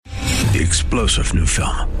The explosive new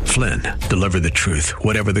film, Flynn, deliver the truth,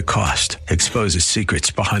 whatever the cost, exposes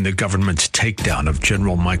secrets behind the government's takedown of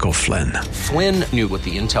General Michael Flynn. Flynn knew what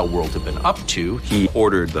the intel world had been up to. He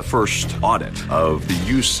ordered the first audit of the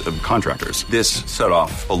use of contractors. This set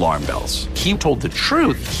off alarm bells. He told the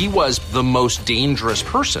truth. He was the most dangerous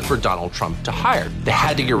person for Donald Trump to hire. They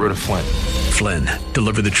had to get rid of Flynn. Flynn,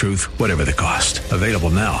 deliver the truth, whatever the cost. Available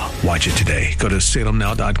now. Watch it today. Go to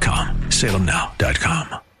salemnow.com.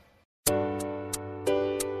 salemnow.com.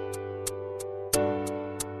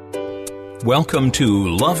 Welcome to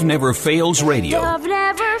Love Never Fails Radio. Love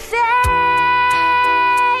never fails.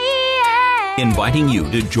 Inviting you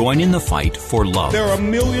to join in the fight for love. There are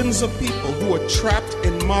millions of people who are trapped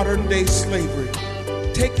in modern-day slavery.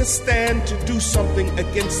 Take a stand to do something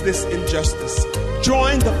against this injustice.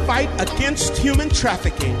 Join the fight against human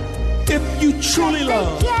trafficking. If you truly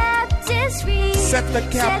love, set the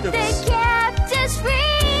captives free.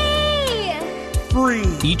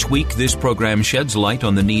 Each week, this program sheds light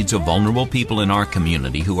on the needs of vulnerable people in our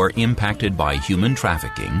community who are impacted by human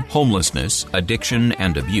trafficking, homelessness, addiction,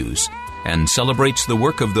 and abuse, and celebrates the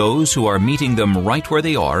work of those who are meeting them right where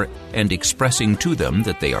they are and expressing to them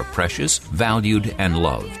that they are precious, valued, and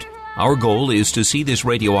loved. Our goal is to see this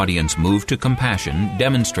radio audience move to compassion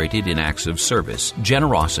demonstrated in acts of service,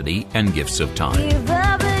 generosity, and gifts of time. Give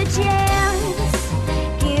up a chance.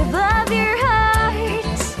 Give up your heart.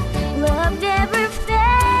 Love never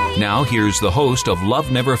fails. Now here's the host of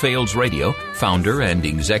Love Never Fails Radio, founder and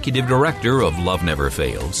executive director of Love Never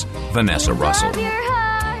Fails, Vanessa Russell.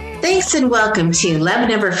 Thanks and welcome to Love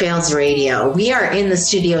Never Fails Radio. We are in the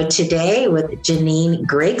studio today with Janene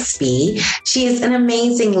Grigsby. She is an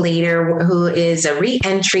amazing leader who is a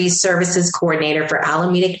reentry services coordinator for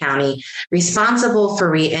Alameda County, responsible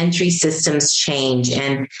for reentry systems change.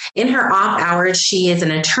 And in her off hours, she is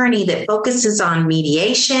an attorney that focuses on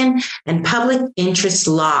mediation and public interest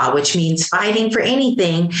law, which means fighting for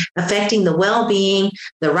anything affecting the well-being,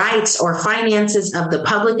 the rights, or finances of the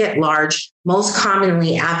public at large, most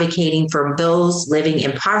commonly advocating for those living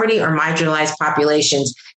in poverty or marginalized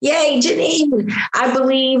populations. Yay, Janene! I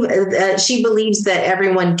believe she believes that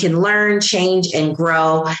everyone can learn, change, and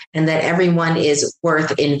grow, and that everyone is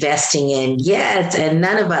worth investing in. Yes, and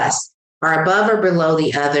none of us are above or below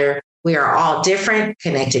the other. We are all different,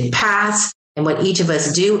 connected paths, and what each of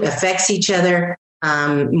us do affects each other.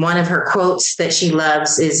 One of her quotes that she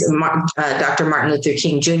loves is Dr. Martin Luther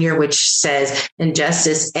King Jr., which says,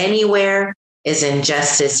 "Injustice anywhere is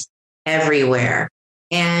injustice everywhere."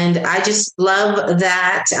 And I just love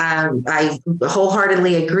that. I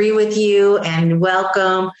wholeheartedly agree with you, and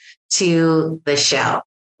welcome to the show.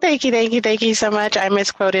 Thank you so much. I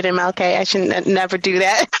misquoted MLK. I should never do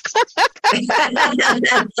that.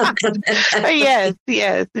 But yes,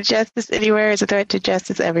 justice anywhere is a threat to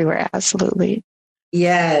justice everywhere. Absolutely.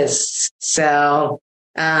 Yes. So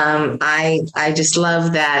I just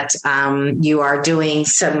love that you are doing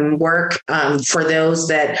some work for those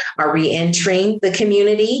that are reentering the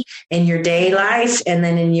community in your day life, and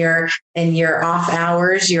then in your off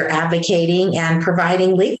hours, you're advocating and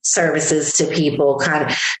providing legal services to people.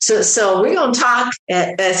 So we're going to talk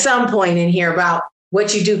at some point in here about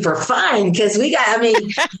what you do for fun, because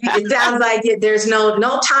it sounds like there's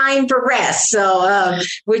no time for rest. So,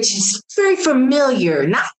 which is very familiar.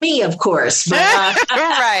 Not me, of course, but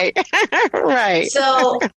right.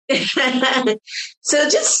 So, so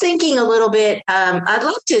just thinking a little bit, I'd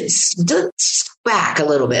love to back a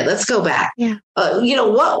little bit. Let's go back. Yeah.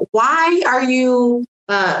 Why are you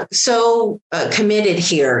so committed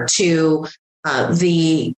here to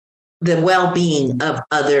the well-being of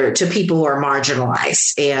to people who are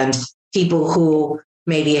marginalized and people who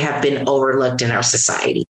maybe have been overlooked in our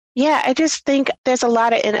society? Yeah, I just think there's a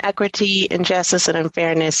lot of inequity, injustice, and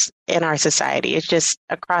unfairness in our society. It's just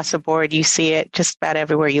across the board. You see it just about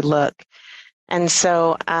everywhere you look. And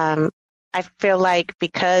so I feel like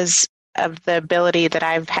because of the ability that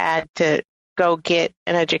I've had to go get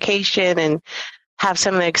an education and have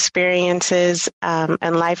some of the experiences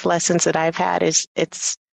and life lessons that I've had, it's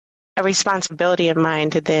a responsibility of mine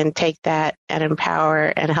to then take that and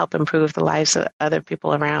empower and help improve the lives of other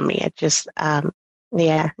people around me. It just,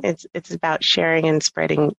 it's about sharing and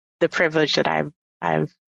spreading the privilege that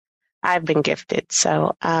I've been gifted.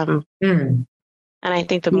 So, and I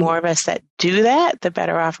think the more of us that do that, the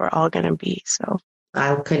better off we're all going to be. So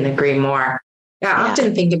I couldn't agree more. I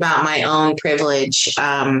often think about my own privilege.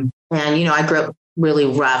 And, I grew up really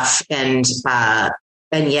rough and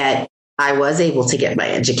yet I was able to get my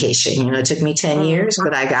education. It took me 10 years,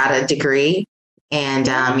 but I got a degree, and,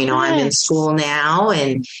 I'm in school now,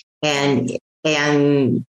 and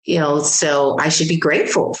so I should be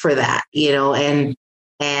grateful for that, and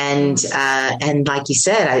like you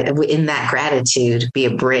said, in that gratitude, be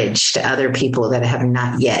a bridge to other people that have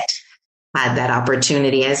not yet had that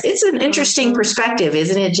opportunity. As it's an interesting perspective,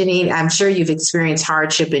 isn't it, Janene? I'm sure you've experienced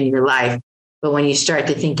hardship in your life, but when you start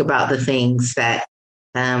to think about the things that,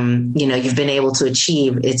 you've been able to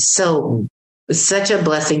achieve, it's such a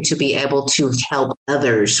blessing to be able to help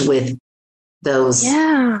others with those.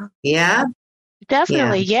 Yeah. Yeah.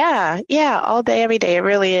 Definitely. Yeah. All day, every day. It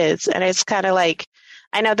really is. And it's kind of like,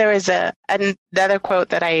 I know there was another quote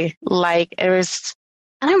that I like. I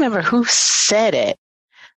don't remember who said it.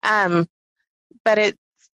 But it's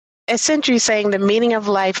essentially saying the meaning of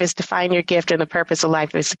life is to find your gift and the purpose of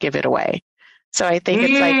life is to give it away. So I think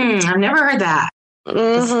it's like, I've never heard that.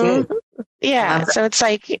 Mm-hmm. Yeah. So it's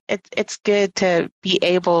like, it's good to be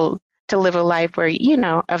able to live a life where,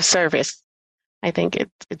 of service. I think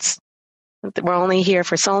we're only here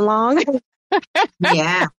for so long.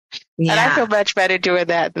 Yeah. And I feel much better doing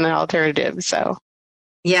that than the alternative. So.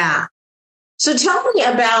 Yeah. So tell me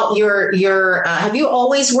about your have you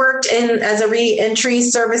always worked as a reentry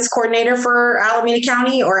service coordinator for Alameda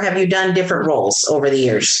County, or have you done different roles over the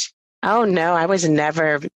years? Oh, no, I was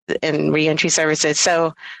never in reentry services.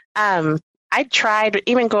 So I tried,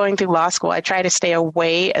 even going through law school, I tried to stay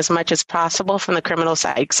away as much as possible from the criminal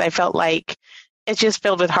side because I felt like it's just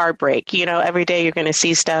filled with heartbreak. Every day you're going to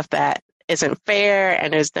see stuff that isn't fair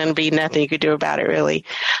and there's going to be nothing you could do about it, really.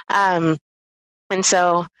 And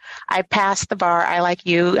so I passed the bar. I, like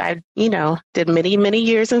you, did many, many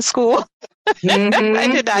years in school. Mm-hmm. I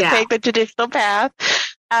did not take the traditional path.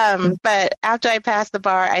 But after I passed the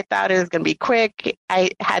bar, I thought it was going to be quick.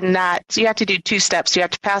 I had not. So you have to do 2 steps. You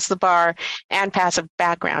have to pass the bar and pass a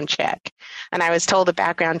background check. And I was told the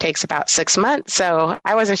background takes about 6 months. So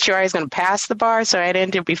I wasn't sure I was going to pass the bar. So I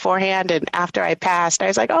didn't do it beforehand. And after I passed, I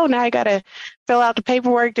was like, oh, now I got to fill out the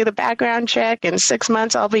paperwork, do the background check. In 6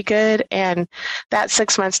 months, I'll be good. And that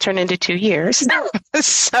 6 months turned into 2 years.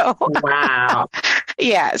 So wow.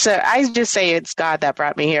 Yeah. So I just say it's God that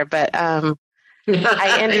brought me here. But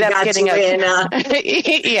I ended up getting yeah.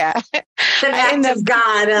 The act of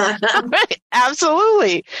God.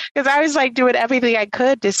 Absolutely. Because I was like doing everything I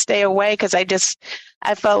could to stay away because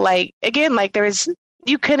I felt like, again, like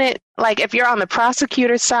you couldn't, like if you're on the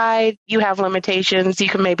prosecutor side, you have limitations. You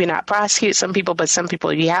can maybe not prosecute some people, but some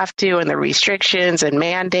people you have to, and the restrictions and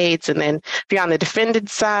mandates. And then if you're on the defendant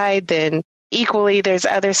side, then equally there's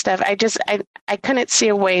other stuff. I couldn't see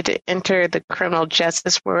a way to enter the criminal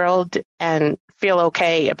justice world and feel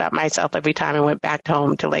okay about myself every time I went back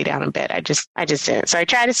home to lay down in bed. I just didn't. So I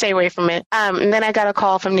tried to stay away from it. And then I got a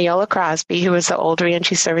call from Neola Crosby, who was the old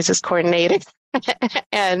reentry services coordinator.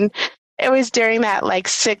 And it was during that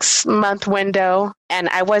 6-month window, and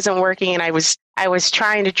I wasn't working, and I was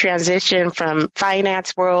trying to transition from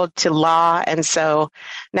finance world to law. And so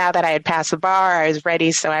now that I had passed the bar, I was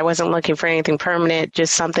ready. So I wasn't looking for anything permanent,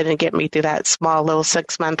 just something to get me through that small little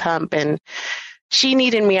 6-month hump. And she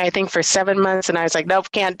needed me, I think, for 7 months. And I was like,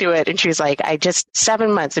 nope, can't do it. And she was like,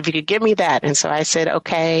 7 months, if you could give me that. And so I said,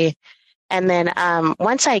 okay. And then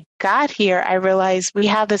once I got here, I realized we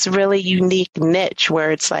have this really unique niche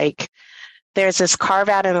where it's like, there's this carve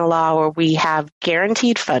out in the law where we have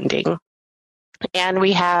guaranteed funding, and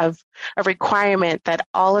we have a requirement that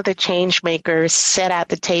all of the change makers sit at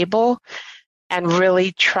the table and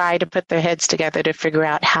really try to put their heads together to figure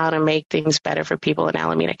out how to make things better for people in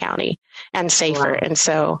Alameda County and safer. Wow. And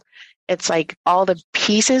so it's like all the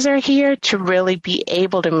pieces are here to really be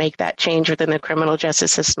able to make that change within the criminal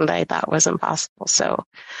justice system that I thought was impossible. So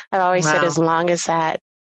I've always said, as long as that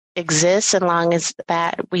exists, as long as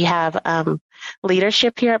that we have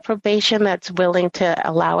leadership here at probation that's willing to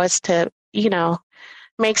allow us to,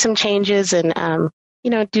 make some changes and,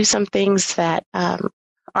 do some things that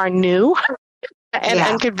are new and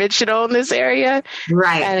unconventional in this area.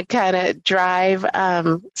 Right. And kind of drive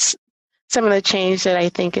some of the change that I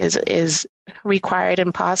think is required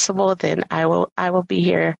and possible, then I will be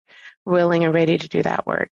here willing and ready to do that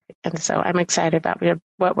work. And so I'm excited about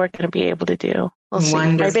what we're going to be able to do. We'll see.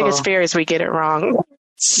 Wonderful. My biggest fear is we get it wrong.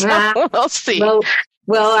 So we'll see. Well,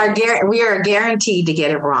 we are guaranteed to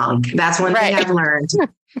get it wrong. That's one thing I've learned.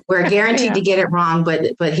 We're guaranteed to get it wrong,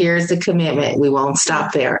 but here's the commitment. We won't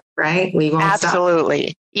stop there, right? We won't stop.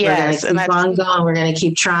 Absolutely. Yes. We're going to keep on going. We're going to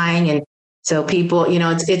keep trying. And so people,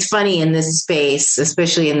 it's funny in this space,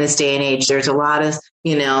 especially in this day and age, there's a lot of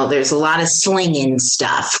slinging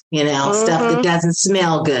stuff, stuff that doesn't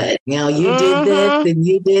smell good. You did this and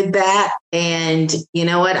you did that. And you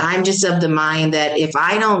know what? I'm just of the mind that if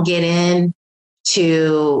I don't get in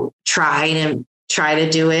to try to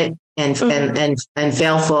do it and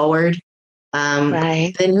fail forward,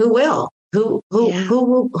 then who will? Who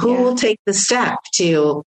will take the step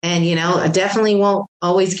to, and, definitely won't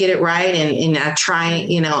always get it right. And I try,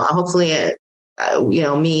 hopefully,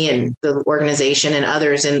 me and the organization and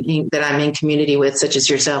others that I'm in community with, such as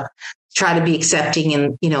yourself, try to be accepting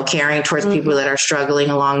and, caring towards people that are struggling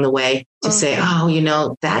along the way to say, oh,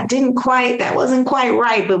 that wasn't quite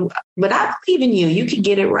right, but I believe in you. You can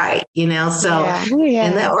get it right, so,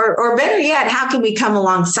 and that, or better yet, how can we come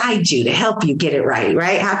alongside you to help you get it right?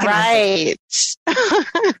 Right. How can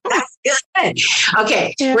That's good.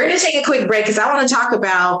 Okay. We're going to take a quick break because I want to talk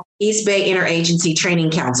about East Bay Interagency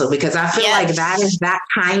Training Council, because I feel like that is that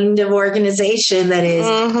kind of organization that is,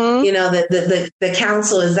 the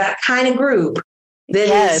council is that kind of group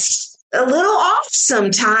that is a little off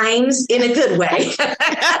sometimes in a good way.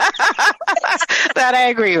 That I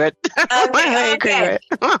agree with. Okay.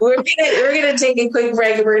 We're gonna take a quick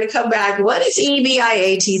break and we're gonna come back. What is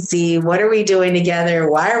EBIATC? What are we doing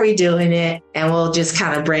together? Why are we doing it? And we'll just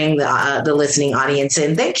kind of bring the listening audience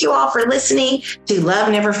in. Thank you all for listening to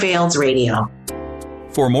Love Never Fails Radio.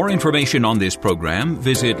 For more information on this program,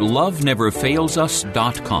 visit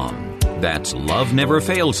loveneverfailsus.com. That's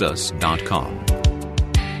loveneverfailsus.com.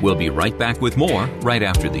 We'll be right back with more right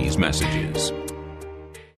after these messages.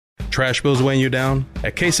 Trash bills weighing you down?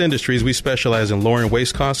 At Case Industries, we specialize in lowering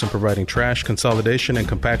waste costs and providing trash consolidation and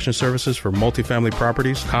compaction services for multifamily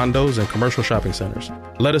properties, condos, and commercial shopping centers.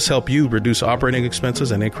 Let us help you reduce operating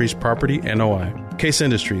expenses and increase property NOI. Case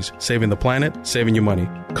Industries, saving the planet, saving you money.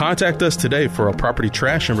 Contact us today for a property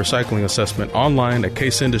trash and recycling assessment online at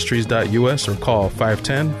caseindustries.us or call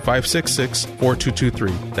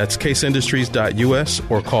 510-566-4223. That's caseindustries.us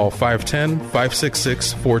or call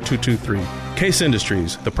 510-566-4223. Case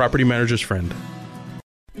Industries, the property manager's friend.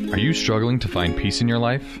 Are you struggling to find peace in your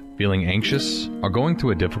life, feeling anxious, or going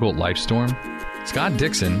through a difficult life storm? Scott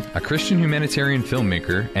Dixon, a Christian humanitarian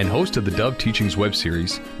filmmaker and host of the Dove Teachings web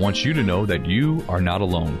series, wants you to know that you are not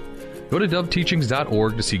alone. Go to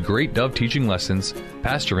doveteachings.org to see great Dove teaching lessons,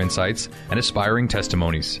 pastor insights, and aspiring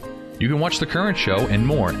testimonies. You can watch the current show and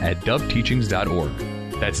more at doveteachings.org.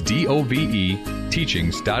 That's DOVE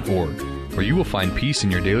teachings.org, where you will find peace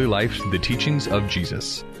in your daily life through the teachings of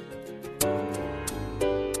Jesus.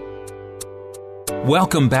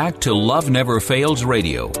 Welcome back to Love Never Fails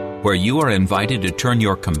Radio, where you are invited to turn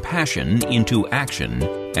your compassion into action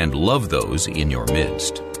and love those in your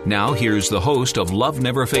midst. Now, here's the host of Love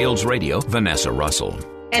Never Fails Radio, Vanessa Russell.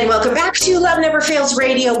 And welcome back to Love Never Fails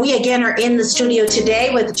Radio. We again are in the studio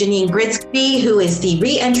today with Janene Grigsby, who is the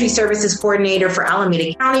Reentry Services Coordinator for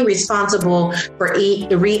Alameda County, responsible for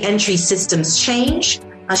reentry systems change.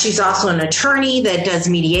 She's also an attorney that does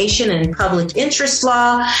mediation and public interest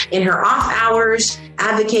law in her off hours,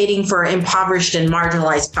 advocating for impoverished and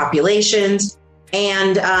marginalized populations.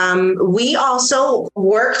 And we also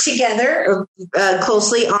work together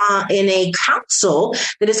closely in a council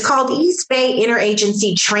that is called East Bay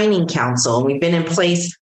Interagency Training Council. We've been in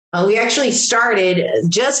place. We actually started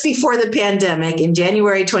just before the pandemic in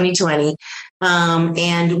January 2020.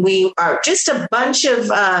 And we are just a bunch of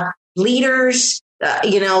leaders,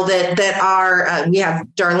 that are, we have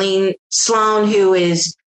Darlene Sloan, who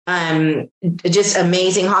is just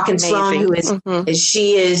amazing. Hawkins Sloan, who is,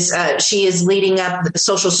 she is leading up the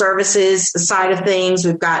social services side of things.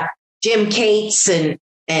 We've got Jim Cates and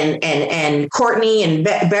Courtney and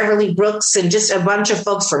Beverly Brooks and just a bunch of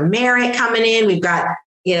folks from Merit coming in. We've got,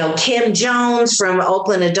 Kim Jones from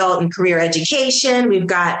Oakland Adult and Career Education. We've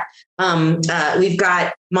got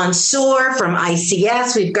Mansour from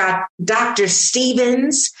ICS. We've got Dr.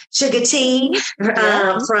 Stevens Shigati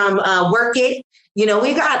from Work It.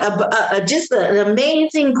 We've got just an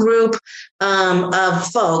amazing group of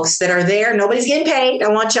folks that are there. Nobody's getting paid. I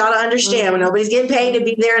want y'all to understand, when nobody's getting paid to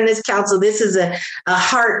be there in this council, this is a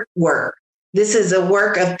heart work. This is a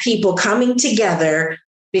work of people coming together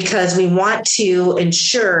because we want to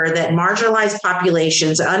ensure that marginalized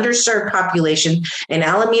populations, underserved populations in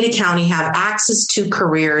Alameda County have access to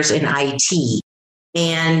careers in IT.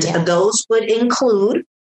 And those would include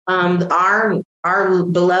our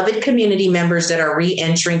beloved community members that are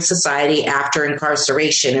reentering society after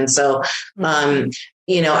incarceration. And so, thank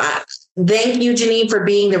you, Janene, for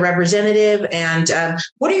being the representative. And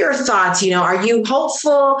what are your thoughts? Are you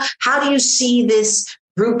hopeful? How do you see this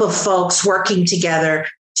group of folks working together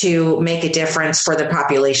to make a difference for the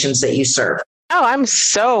populations that you serve? Oh, I'm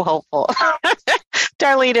so hopeful.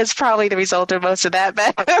 Darlene is probably the result of most of that,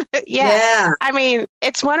 but yeah. I mean,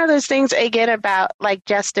 it's one of those things again about like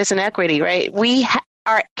justice and equity, right?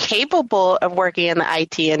 are capable of working in the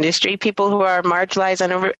IT industry, people who are marginalized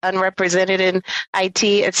and unrepresented in IT,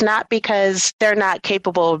 it's not because they're not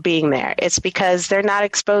capable of being there. It's because they're not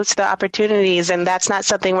exposed to the opportunities, and that's not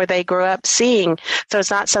something where they grew up seeing. So it's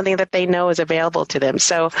not something that they know is available to them.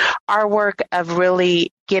 So our work of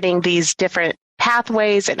really getting these different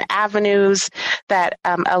pathways and avenues that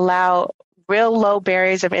allow real low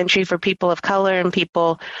barriers of entry for people of color and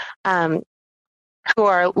people who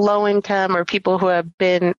are low income or people who have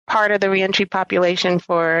been part of the reentry population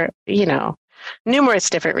for, numerous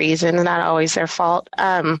different reasons, not always their fault,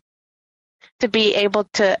 to be able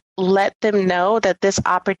to let them know that this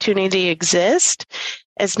opportunity exists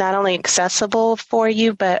is not only accessible for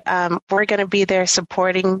you, but we're going to be there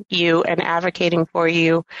supporting you and advocating for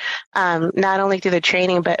you, not only through the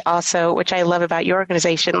training, but also, which I love about your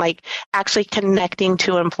organization, like actually connecting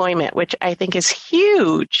to employment, which I think is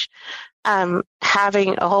huge.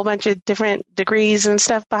 Having a whole bunch of different degrees and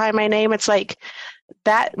stuff behind my name, it's like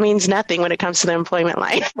that means nothing when it comes to the employment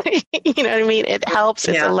life. You know what I mean? It helps.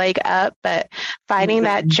 It's a leg up, but finding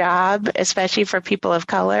that job, especially for people of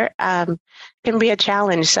color, can be a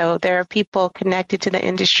challenge. So there are people connected to the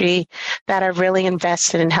industry that are really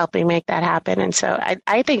invested in helping make that happen. And so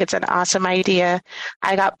I think it's an awesome idea.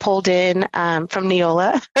 I got pulled in from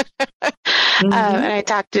Neola. And I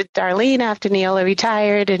talked to Darlene after Neola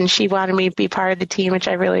retired, and she wanted me to be part of the team, which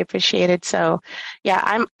I really appreciated. So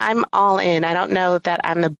yeah, I'm all in. I don't know that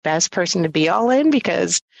I'm the best person to be all in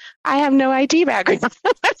because I have no IT background. Like,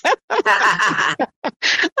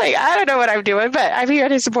 I don't know what I'm doing, but I'm here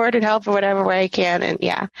to support and help in whatever way I can. And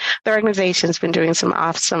yeah, the organization's been doing some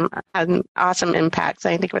awesome impacts.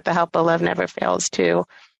 I think with the help of Love Never Fails too,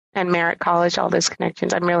 and Merritt College, all those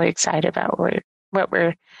connections. I'm really excited about what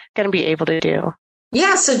we're going to be able to do.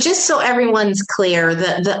 Yeah, so just so everyone's clear,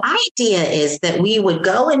 the idea is that we would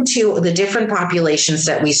go into the different populations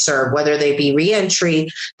that we serve, whether they be reentry,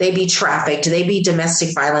 they be trafficked, they be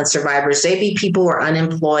domestic violence survivors, they be people who are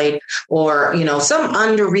unemployed or, some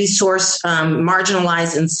under-resourced,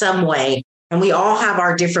 marginalized in some way. And we all have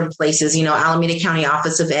our different places. Alameda County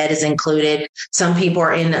Office of Ed is included. Some people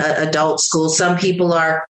are in adult school. Some people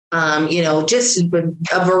are, just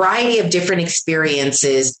a variety of different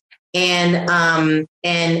experiences. And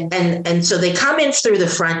so they come in through the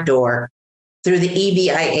front door, through the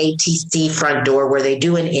EBIATC front door where they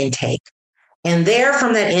do an intake. And there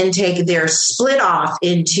from that intake, they're split off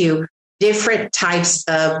into different types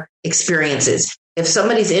of experiences. If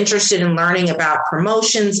somebody's interested in learning about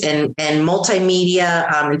promotions and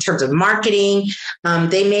multimedia in terms of marketing,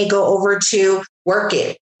 they may go over to Work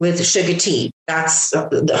It with Sugar T. That's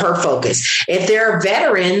her focus. If there are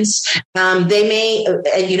veterans, they may,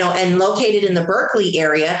 and located in the Berkeley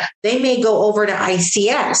area, they may go over to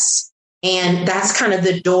ICS. And that's kind of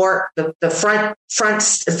the door, the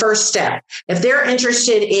first step. If they're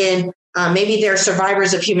interested in, maybe they're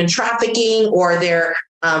survivors of human trafficking or they're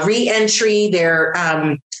reentry, they're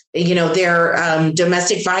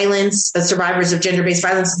domestic violence, survivors of gender-based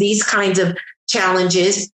violence, these kinds of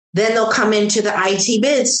challenges, then they'll come into the IT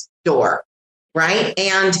biz door, right?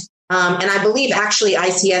 And I believe actually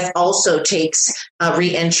ICS also takes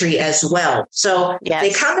reentry as well. So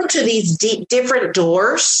They come into these different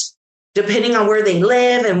doors, depending on where they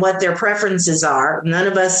live and what their preferences are. None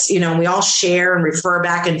of us, we all share and refer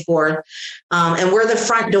back and forth, and we're the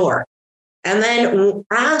front door. And then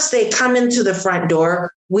as they come into the front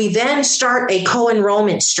door, we then start a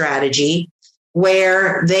co-enrollment strategy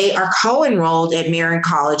where they are co-enrolled at Marion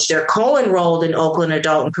College. They're co-enrolled in Oakland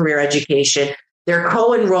Adult and Career Education. They're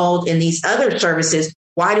co-enrolled in these other services.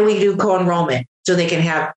 Why do we do co-enrollment? So they can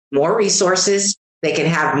have more resources, they can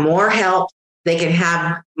have more help, they can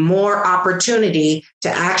have more opportunity to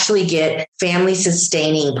actually get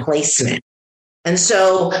family-sustaining placement. And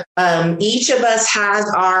so each of us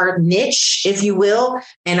has our niche, if you will,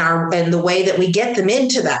 and the way that we get them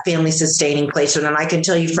into that family sustaining placement. And I can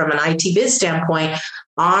tell you from an IT biz standpoint,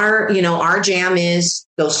 our jam is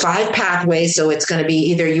those 5 pathways. So it's going to be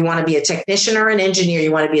either you want to be a technician or an engineer,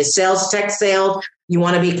 you want to be a tech sales, you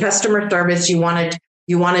want to be customer service, you want to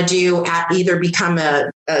do either become a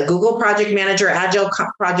Google project manager, Agile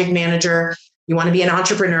project manager. You want to be an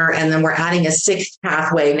entrepreneur, and then we're adding a 6th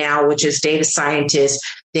pathway now, which is data scientist,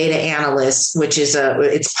 data analyst, which is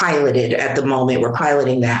it's piloted at the moment. We're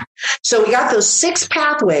piloting that. So we got those 6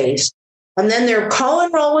 pathways, and then they're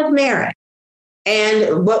co-enroll with Merit.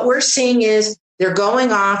 And what we're seeing is they're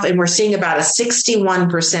going off, and we're seeing about a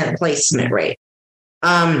 61% placement rate.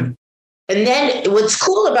 And then what's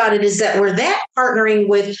cool about it is that we're then partnering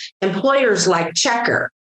with employers like Checker,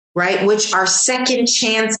 right, which are second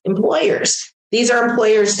chance employers. These are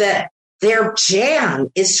employers that their jam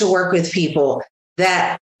is to work with people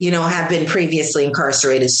that, have been previously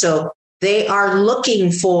incarcerated. So they are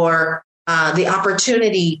looking for the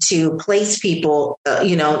opportunity to place people,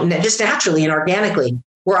 just naturally and organically.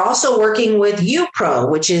 We're also working with UPRO,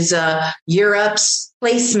 which is Europe's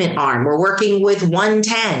placement arm. We're working with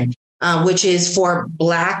 110, which is for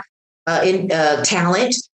Black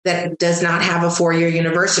talent that does not have a 4-year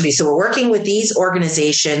university. So we're working with these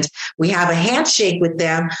organizations. We have a handshake with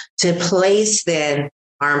them to place then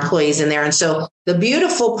our employees in there. And so the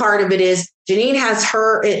beautiful part of it is Janene has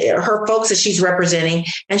her folks that she's representing,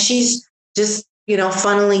 and she's just,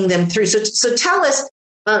 funneling them through. So tell us,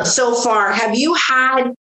 so far, have you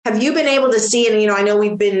been able to see, and, I know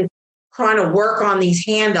we've been trying to work on these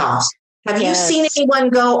handoffs. Have you seen anyone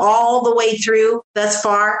go all the way through thus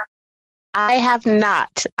far? I have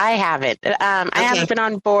not. I haven't. I haven't been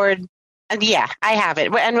on board. Yeah, I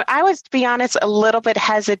haven't. And I was, to be honest, a little bit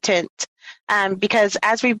hesitant because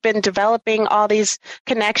as we've been developing all these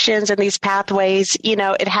connections and these pathways,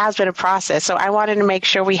 it has been a process. So I wanted to make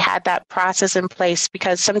sure we had that process in place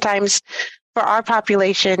because sometimes for our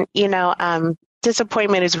population,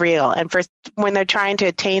 disappointment is real. And when they're trying to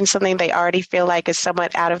attain something they already feel like is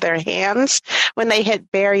somewhat out of their hands, when they hit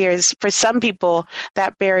barriers, for some people,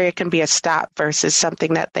 that barrier can be a stop versus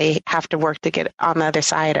something that they have to work to get on the other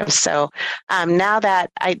side of. So now that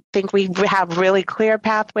I think we have really clear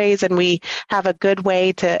pathways and we have a good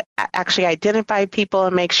way to actually identify people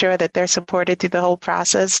and make sure that they're supported through the whole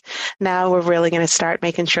process, now we're really going to start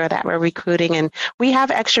making sure that we're recruiting. And we have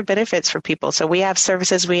extra benefits for people. So we have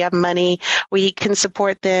services, we have money, we can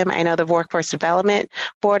support them. I know the Workforce Development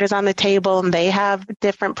Board is on the table and they have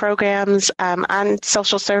different programs on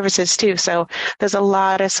social services too. So there's a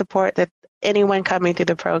lot of support that anyone coming through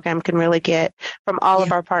the program can really get from all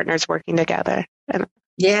of our partners working together.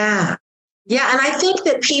 Yeah. And I think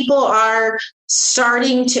that people are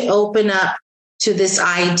starting to open up to this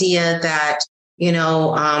idea that,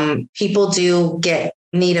 people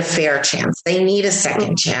need a fair chance. They need a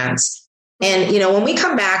second chance. And, when we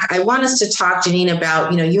come back, I want us to talk, Janene,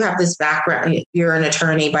 about, you have this background, you're an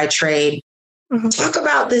attorney by trade. Mm-hmm. Talk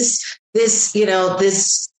about the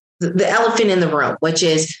elephant in the room, which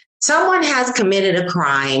is someone has committed a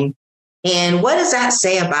crime. And what does that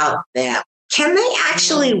say about them? Can they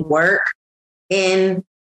actually work in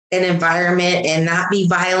an environment and not be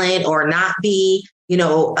violent or not be,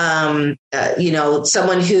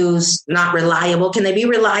 someone who's not reliable? Can they be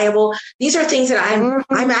reliable? These are things that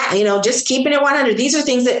I'm at, just keeping it 100. These are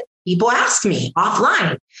things that people ask me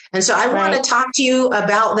offline. And so I want to talk to you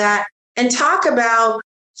about that and talk about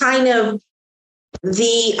kind of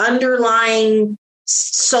the underlying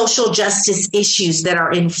social justice issues that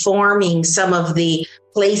are informing some of the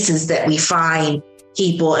places that we find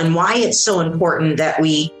people and why it's so important that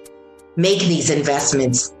we make these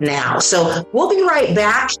investments now. So we'll be right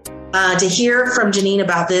back to hear from Janene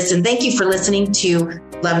about this. And thank you for listening to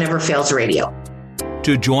Love Never Fails Radio.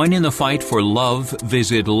 To join in the fight for love,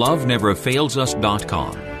 visit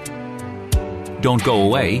loveneverfailsus.com. Don't go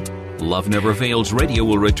away. Love Never Fails Radio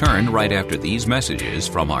will return right after these messages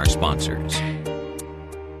from our sponsors.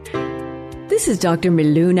 This is Dr.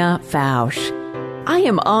 Miluna Fausch. I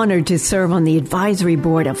am honored to serve on the advisory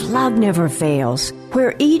board of Love Never Fails,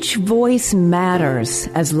 where each voice matters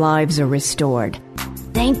as lives are restored.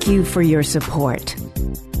 Thank you for your support.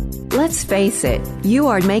 Let's face it, you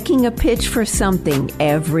are making a pitch for something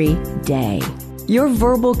every day. Your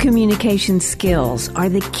verbal communication skills are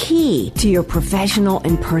the key to your professional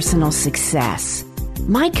and personal success.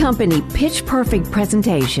 My company, Pitch Perfect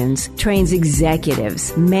Presentations, trains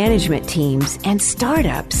executives, management teams, and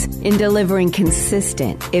startups in delivering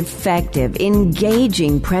consistent, effective,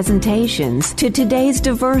 engaging presentations to today's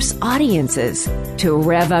diverse audiences to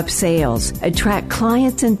rev up sales, attract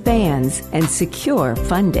clients and fans, and secure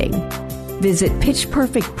funding. Visit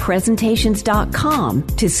pitchperfectpresentations.com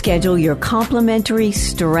to schedule your complimentary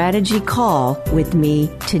strategy call with me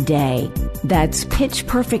today. That's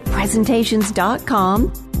pitchperfectpresentations.com,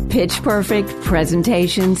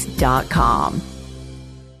 pitchperfectpresentations.com.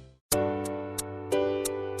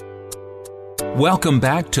 Welcome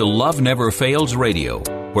back to Love Never Fails Radio,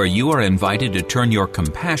 where you are invited to turn your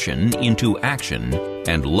compassion into action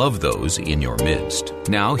and love those in your midst.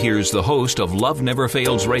 Now, here's the host of Love Never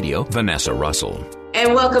Fails Radio, Vanessa Russell.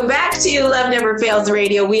 And welcome back to Love Never Fails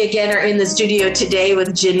Radio. We again are in the studio today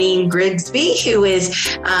with Janene Grigsby, who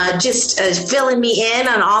is just filling me in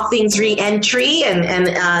on all things re-entry and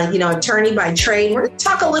attorney by trade. We're going to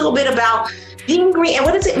talk a little bit about being and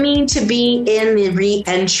what does it mean to be in the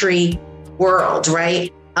re-entry world,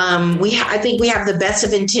 right? I think we have the best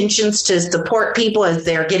of intentions to support people as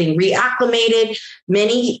they're getting reacclimated.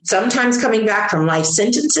 Many sometimes coming back from life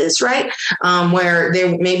sentences, right? Where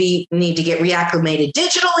they maybe need to get reacclimated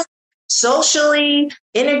digitally, socially,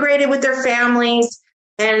 integrated with their families.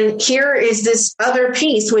 And here is this other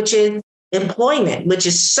piece, which is employment, which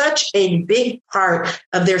is such a big part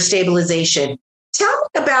of their stabilization.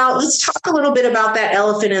 Let's talk a little bit about that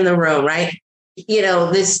elephant in the room, right?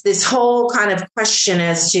 This whole kind of question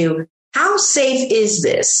as to how safe is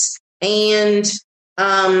this? And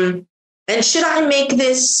should I make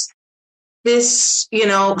this,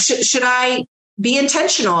 should I be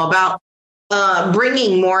intentional about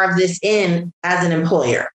bringing more of this in as an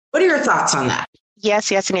employer? What are your thoughts on that?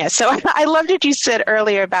 Yes, yes, and yes. So I loved what you said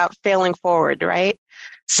earlier about failing forward, right?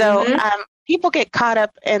 So people get caught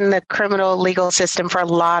up in the criminal legal system for a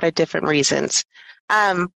lot of different reasons.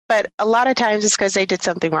 But a lot of times it's because they did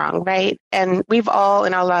something wrong, right? And we've all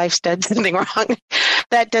in our lives done something wrong.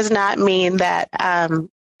 That does not mean that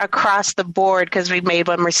across the board, because we made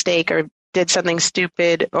one mistake or did something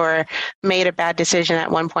stupid or made a bad decision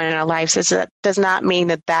at one point in our lives, that does not mean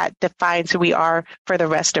that defines who we are for the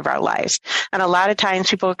rest of our lives. And a lot of times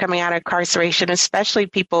people coming out of incarceration, especially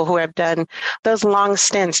people who have done those long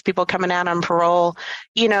stints, people coming out on parole,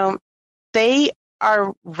 they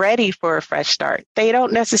are ready for a fresh start. They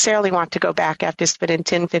don't necessarily want to go back after spending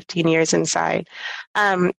 10, 15 years inside.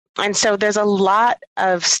 And so there's a lot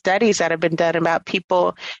of studies that have been done about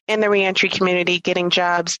people in the reentry community getting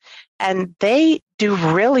jobs, and they do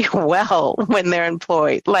really well when they're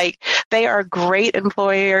employed. Like, they are great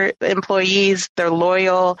employees. They're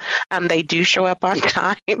loyal. They do show up on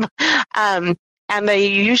time. And they're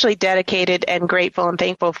usually dedicated and grateful and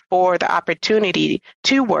thankful for the opportunity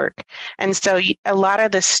to work. And so a lot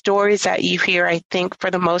of the stories that you hear, I think,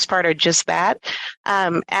 for the most part, are just that.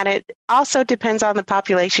 And it also depends on the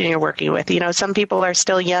population you're working with. Some people are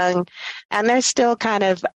still young and they're still kind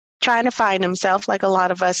of trying to find themselves, like a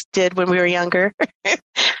lot of us did when we were younger.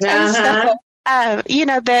 And so,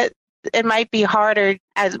 that it might be harder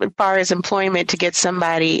as far as employment to get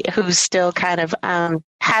somebody who's still kind of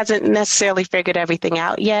hasn't necessarily figured everything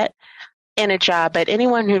out yet in a job. But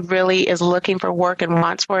anyone who really is looking for work and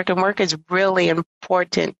wants work, and work is really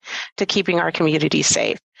important to keeping our community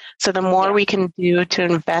safe. So the more we can do to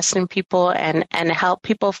invest in people and help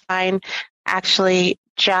people find actually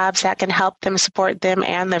jobs that can help them support them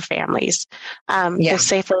and their families, the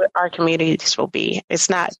safer our communities will be.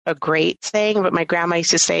 It's not a great thing, but my grandma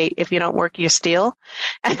used to say, if you don't work, you steal.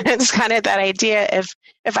 And it's kind of that idea,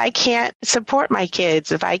 if I can't support my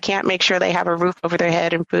kids, if I can't make sure they have a roof over their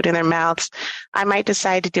head and food in their mouths, I might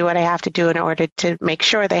decide to do what I have to do in order to make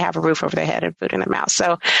sure they have a roof over their head and food in their mouth.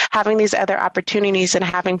 So having these other opportunities and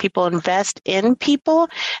having people invest in people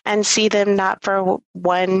and see them not for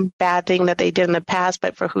one bad thing that they did in the past,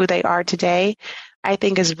 but for who they are today, I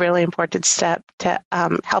think is a really important step to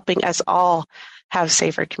helping us all have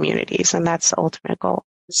safer communities. And that's the ultimate goal.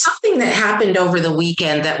 Something that happened over the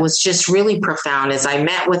weekend that was just really profound is I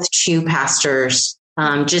met with two pastors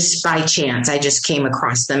just by chance. I just came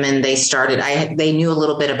across them and they knew a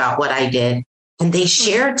little bit about what I did, and they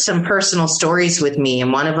shared some personal stories with me.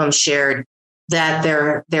 And one of them shared that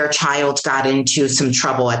their child got into some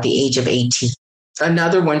trouble at the age of 18.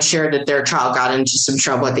 Another one shared that their child got into some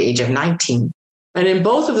trouble at the age of 19. And in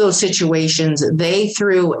both of those situations, they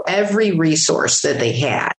threw every resource that they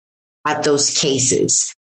had at those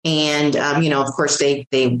cases. And, of course,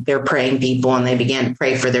 they're praying people, and they began to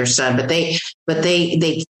pray for their son, but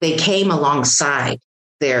they came alongside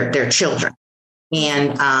their children,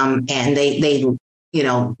 and they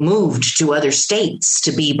moved to other states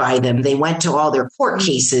to be by them. They went to all their court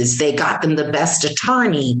cases. They got them the best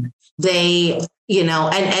attorney. They,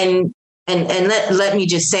 and let me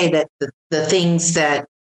just say that the things that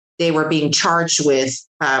they were being charged with,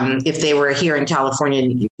 if they were here in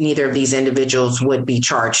California, neither of these individuals would be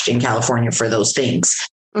charged in California for those things.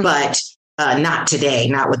 Mm-hmm. But not today,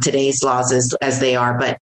 not with today's laws as they are.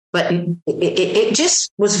 But it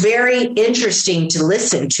just was very interesting to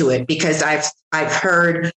listen to it, because I've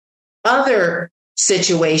heard other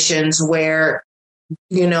situations where,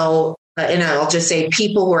 and I'll just say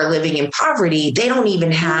people who are living in poverty, they don't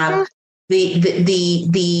even have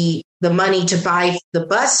the money to buy the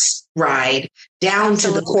bus ride down to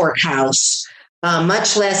the courthouse,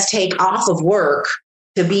 much less take off of work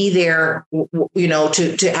to be there,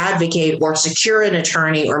 to advocate or secure an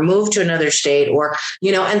attorney or move to another state, or,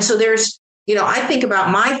 and so there's, I think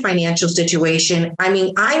about my financial situation. I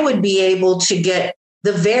mean, I would be able to get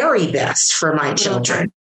the very best for my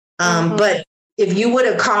children. But if you would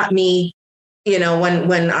have caught me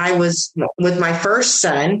when I was with my first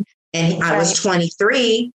son and I was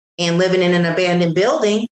 23 and living in an abandoned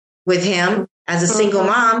building with him as a single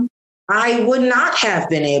mom, I would not have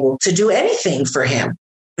been able to do anything for him.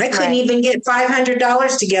 I couldn't even get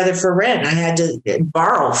 $500 together for rent. I had to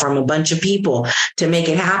borrow from a bunch of people to make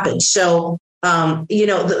it happen. So,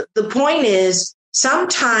 the point is,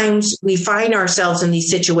 sometimes we find ourselves in these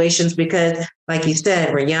situations because, like you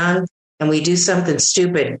said, we're young and we do something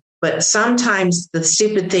stupid. But sometimes the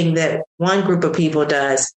stupid thing that one group of people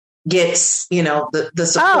does gets, the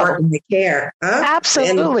support and the care.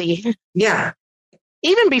 Absolutely. And, yeah.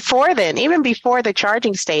 Even before then, even before the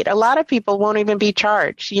charging state, a lot of people won't even be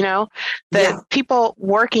charged. People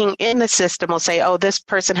working in the system will say, oh, this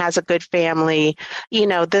person has a good family.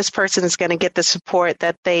 This person is going to get the support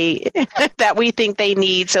that that we think they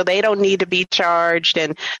need. So they don't need to be charged.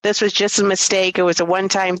 And this was just a mistake. It was a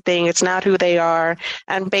one-time thing. It's not who they are.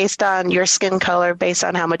 And based on your skin color, based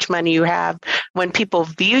on how much money you have, when people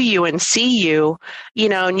view you and see you,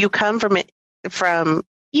 and you come from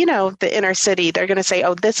the inner city, they're going to say,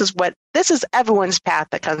 oh, this is everyone's path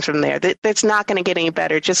that comes from there. It's not going to get any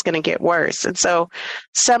better, just going to get worse. And so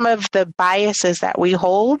some of the biases that we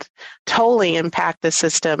hold totally impact the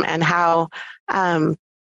system and how,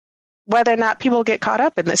 whether or not people get caught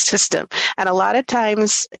up in the system. And a lot of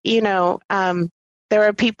times, there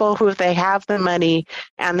are people who, if they have the money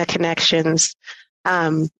and the connections,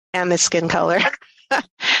 and the skin color,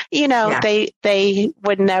 they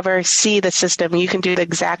would never see the system. You can do the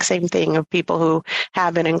exact same thing of people who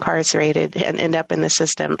have been incarcerated and end up in the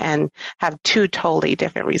system and have two totally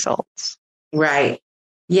different results. Right.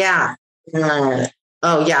 Yeah. When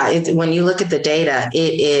you look at the data,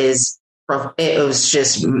 it was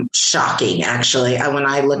just shocking, actually. When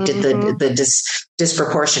I looked at the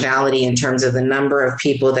disproportionality in terms of the number of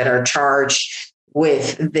people that are charged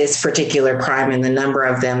with this particular crime and the number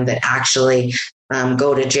of them that actually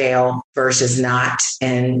go to jail versus not.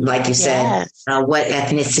 And like you said, what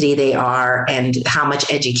ethnicity they are and how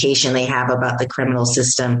much education they have about the criminal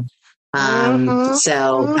system. That's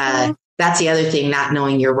the other thing, not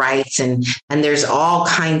knowing your rights. And there's all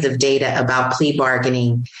kinds of data about plea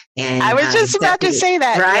bargaining. And I was just about to say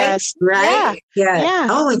that. Right? Yes. Right? Yeah.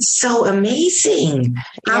 Oh, it's so amazing.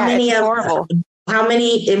 How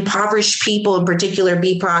many impoverished people, in particular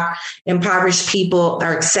BIPOC impoverished people,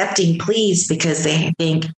 are accepting pleas because they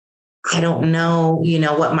think, I don't know,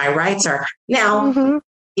 what my rights are. Now,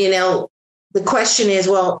 the question is,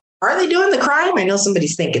 well, are they doing the crime? I know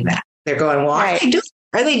somebody's thinking that. They're going, well,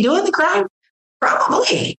 are they doing the crime?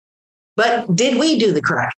 Probably. But did we do the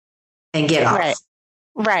crime and get off?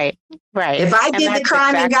 Right. If I did the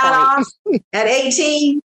crime and got off at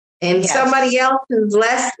 18, and somebody else who's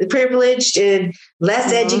less privileged and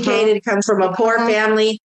less educated, comes from a poor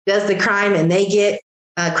family, does the crime and they get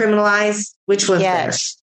criminalized, which was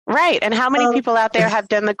theirs. Right. And how many people out there have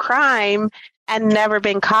done the crime and never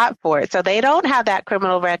been caught for it? So they don't have that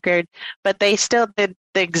criminal record, but they still did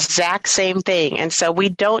the exact same thing. And so we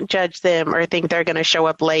don't judge them or think they're going to show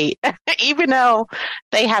up late, even though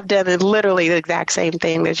they have done literally the exact same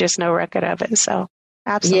thing. There's just no record of it. So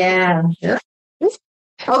absolutely. Yeah.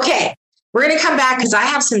 Okay, we're going to come back because I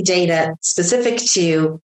have some data specific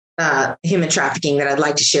to human trafficking that I'd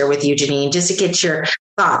like to share with you, Janene, just to get your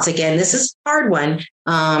thoughts. Again, this is a hard one.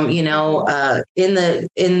 In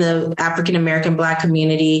the African American Black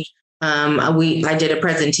community, I did a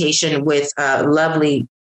presentation with a lovely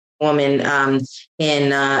woman at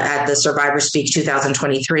the Survivor Speak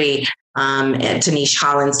 2023. And Tanish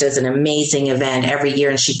Hollins does an amazing event every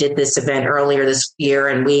year, and she did this event earlier this year,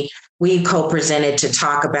 and we co-presented to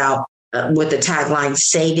talk about with the tagline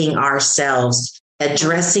 "Saving Ourselves,"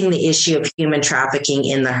 addressing the issue of human trafficking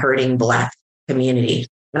in the hurting Black community.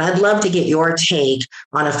 And I'd love to get your take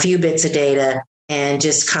on a few bits of data and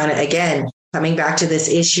just kind of, again, coming back to this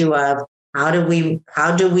issue of how do we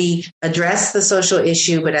address the social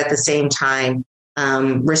issue, but at the same time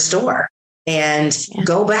restore and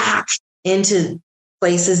go back into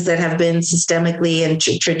places that have been systemically and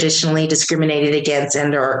traditionally discriminated against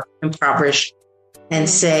and are impoverished, and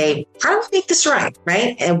say, how do we make this right?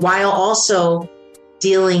 And while also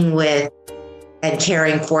dealing with and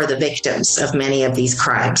caring for the victims of many of these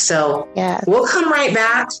crimes. So we'll come right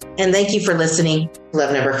back. And thank you for listening to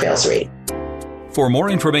Love Never Fails Radio. For more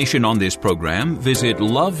information on this program, visit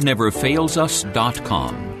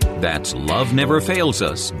loveneverfailsus.com. That's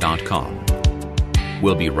loveneverfailsus.com.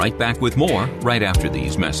 We'll be right back with more right after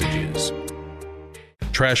these messages.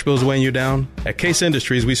 Trash bills weighing you down? At Case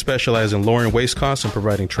Industries, we specialize in lowering waste costs and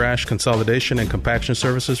providing trash consolidation and compaction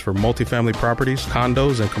services for multifamily properties,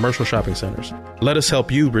 condos, and commercial shopping centers. Let us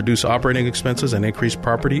help you reduce operating expenses and increase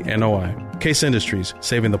property NOI. Case Industries,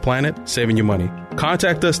 saving the planet, saving you money.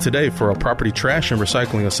 Contact us today for a property trash and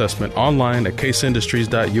recycling assessment online at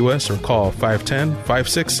caseindustries.us or call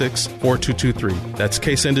 510-566-4223. That's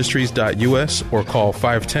caseindustries.us or call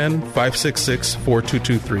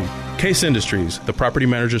 510-566-4223. Case Industries, the property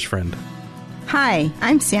manager's friend. Hi,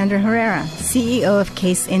 I'm Sandra Herrera, CEO of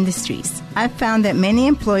Case Industries. I've found that many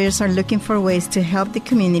employers are looking for ways to help the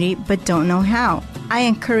community but don't know how. I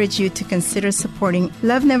encourage you to consider supporting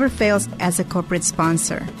Love Never Fails as a corporate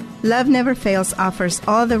sponsor. Love Never Fails offers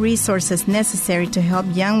all the resources necessary to help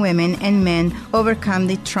young women and men overcome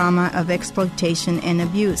the trauma of exploitation and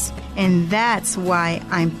abuse. And that's why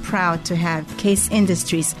I'm proud to have Case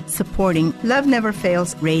Industries supporting Love Never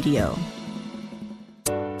Fails Radio.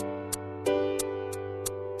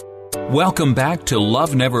 Welcome back to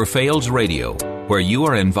Love Never Fails Radio, where you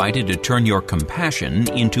are invited to turn your compassion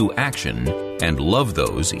into action and love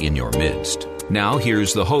those in your midst. Now,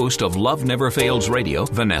 here's the host of Love Never Fails Radio,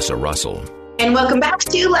 Vanessa Russell. And welcome back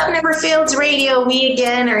to Love Never Fails Radio. We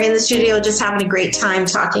again are in the studio just having a great time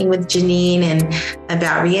talking with Janene and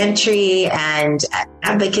about reentry and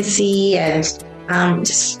advocacy and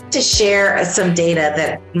just to share some data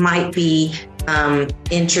that might be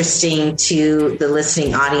interesting to the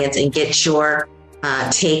listening audience and get your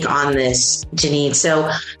take on this, Janene. So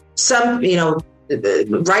some,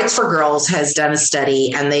 Rights for Girls has done a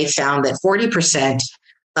study, and they found that 40%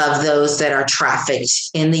 of those that are trafficked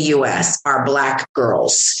in the U.S. are Black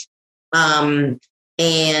girls. And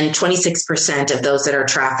 26% of those that are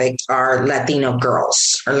trafficked are Latino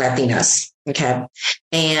girls or Latinas. Okay.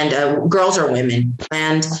 And girls or women.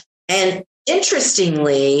 And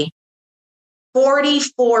interestingly,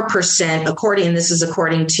 44%, this is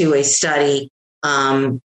according to a study,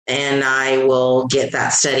 and I will get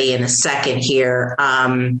that study in a second here.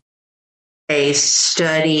 A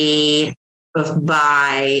study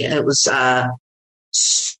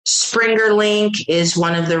Springer Link is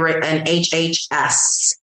one of an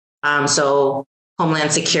HHS. So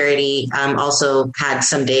Homeland Security also had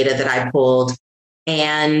some data that I pulled.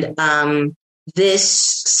 And this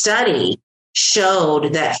study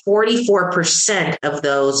showed that 44% of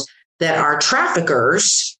those that are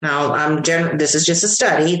traffickers, now this is just a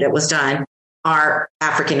study that was done, are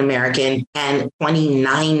African American, and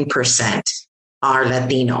 29% are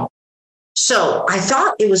Latino. So I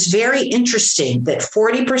thought it was very interesting that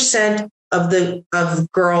 40% of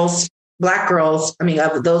Black girls,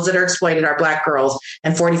 of those that are exploited are Black girls,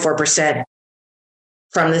 and 44%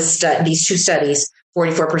 from these two studies,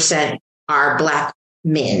 44% are Black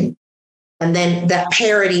men. And then that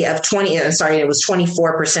parity of it was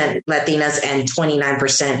 24% Latinas and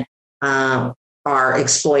 29%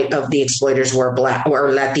 of the exploiters were Black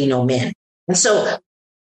or Latino men. And so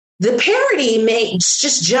the parity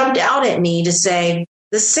just jumped out at me to say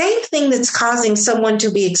the same thing that's causing someone to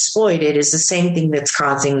be exploited is the same thing that's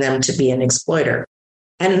causing them to be an exploiter.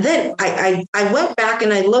 And then I went back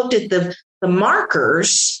and I looked at the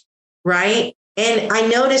markers, right? And I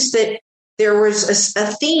noticed that there was a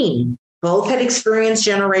theme. Both had experienced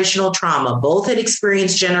generational trauma. Both had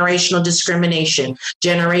experienced generational discrimination,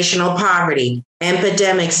 generational poverty,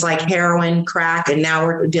 epidemics like heroin, crack, and now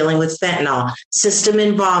we're dealing with fentanyl, system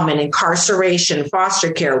involvement, incarceration,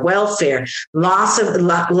 foster care, welfare,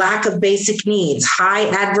 lack of basic needs, high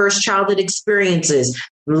adverse childhood experiences,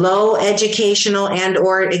 low educational and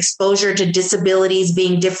or exposure to disabilities,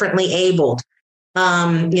 being differently abled.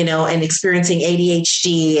 And experiencing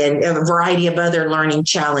ADHD and a variety of other learning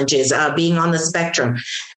challenges, being on the spectrum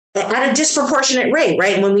at a disproportionate rate,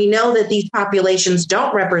 right? When we know that these populations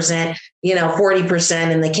don't represent,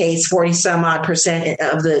 40% in the case, 40 some odd percent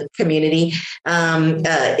of the community, in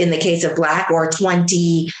the case of Black, or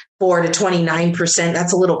 24 to 29%,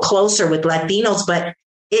 that's a little closer with Latinos, but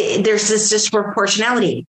there's this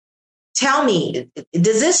disproportionality. Tell me,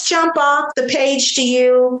 does this jump off the page to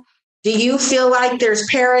you? Do you feel like there's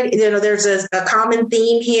parity? There's a common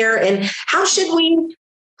theme here, and how should we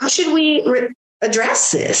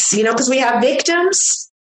address this? Because we have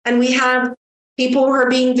victims and we have people who are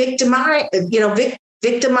being victimized.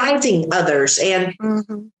 Victimizing others, and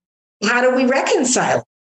how do we reconcile?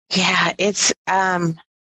 Yeah, it's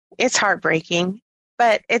heartbreaking,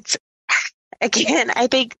 but it's again, I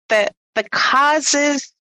think that the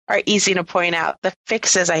causes are easy to point out. The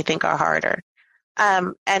fixes, I think, are harder.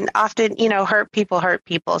 And often, hurt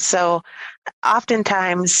people. So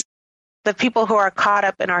oftentimes the people who are caught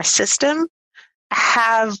up in our system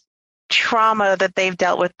have trauma that they've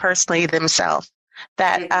dealt with personally themselves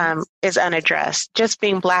that is unaddressed. Just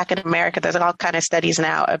being Black in America, there's all kind of studies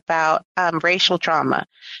now about racial trauma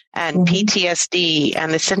and PTSD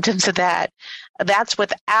and the symptoms of that. That's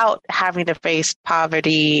without having to face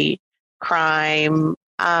poverty, crime,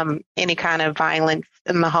 any kind of violence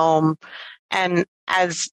in the home. And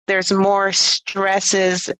as there's more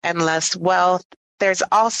stresses and less wealth, there's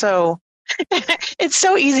also, it's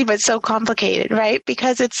so easy but so complicated, right?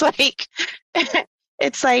 Because it's like,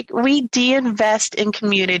 it's like we de-invest in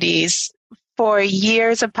communities for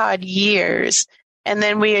years upon years, and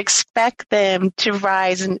then we expect them to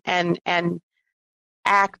rise and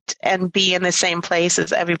act and be in the same place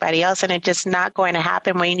as everybody else. And it's just not going to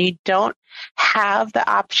happen when you don't have the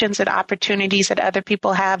options and opportunities that other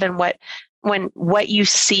people have. And what you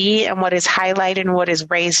see and what is highlighted and what is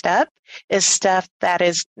raised up is stuff that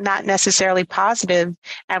is not necessarily positive.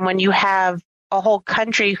 And when you have a whole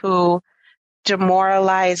country who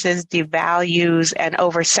demoralizes, devalues, and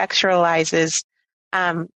over-sexualizes,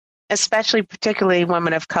 especially particularly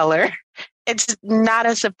women of color, it's not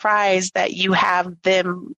a surprise that you have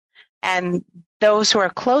them and those who are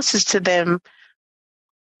closest to them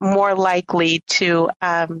more likely to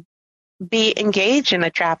be engaged in the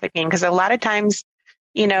trafficking. Because a lot of times,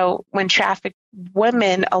 when trafficked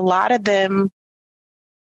women, a lot of them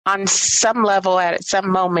on some level at some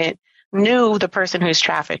moment knew the person who's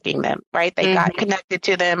trafficking them, right? They got connected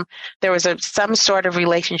to them. There was some sort of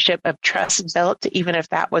relationship of trust built, even if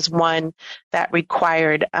that was one that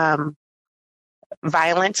required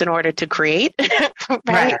violence in order to create,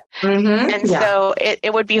 right? And so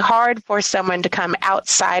it would be hard for someone to come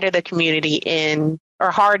outside of the community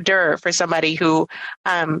or harder for somebody who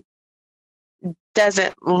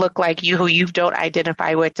doesn't look like you, who you don't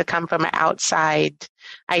identify with, to come from outside,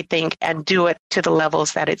 I think, and do it to the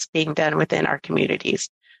levels that it's being done within our communities.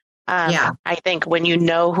 I think when you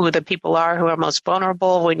know who the people are who are most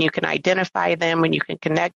vulnerable, when you can identify them, when you can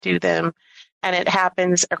connect to them, and it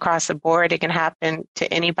happens across the board. It can happen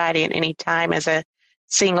to anybody at any time. As a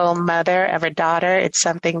single mother of a daughter, it's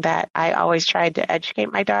something that I always tried to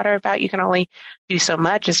educate my daughter about. You can only do so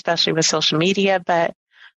much, especially with social media, but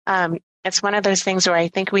it's one of those things where I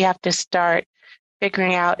think we have to start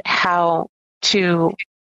figuring out how to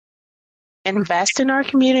invest in our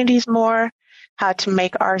communities more, how to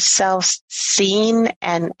make ourselves seen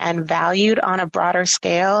and valued on a broader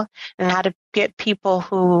scale, and how to get people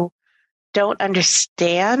who don't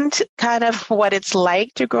understand kind of what it's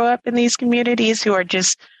like to grow up in these communities, who are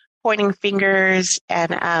just pointing fingers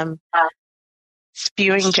and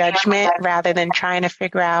spewing judgment rather than trying to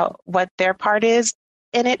figure out what their part is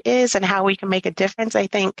in it is and how we can make a difference. I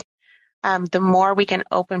think the more we can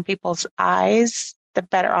open people's eyes, the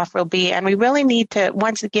better off we'll be. And we really need to,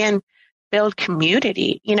 once again, build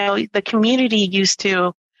community. The community used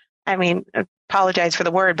to, apologize for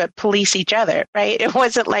the word, but police each other, right? It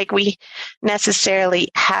wasn't like we necessarily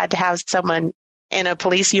had to have someone in a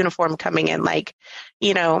police uniform coming in. Like,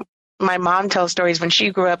 my mom tells stories when she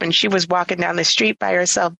grew up and she was walking down the street by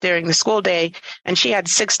herself during the school day, and she had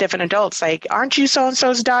 6 different adults like, aren't you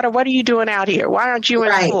so-and-so's daughter? What are you doing out here? Why aren't you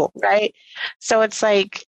in school? Right? So it's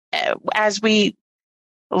like, as we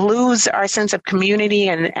lose our sense of community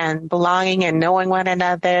and belonging and knowing one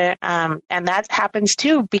another, and that happens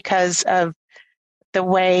too because of the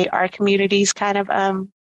way our communities kind of,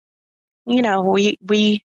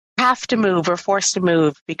 we have to move or forced to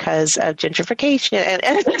move because of gentrification.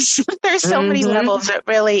 And there's so many levels that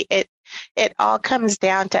really, it all comes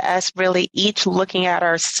down to us really each looking at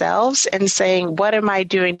ourselves and saying, what am I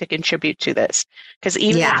doing to contribute to this? Because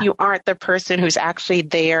even if you aren't the person who's actually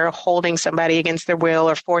there holding somebody against their will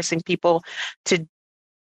or forcing people to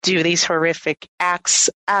do these horrific acts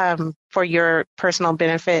for your personal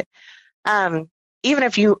benefit, even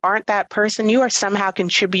if you aren't that person, you are somehow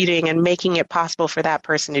contributing and making it possible for that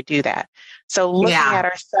person to do that. So looking at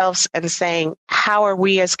ourselves and saying, how are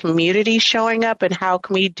we as community showing up, and how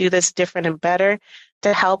can we do this different and better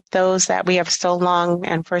to help those that we have so long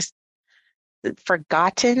and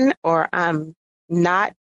forgotten or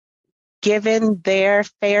not given their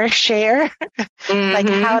fair share? Like,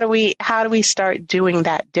 how do we start doing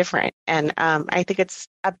that different? And I think it's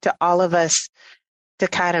up to all of us to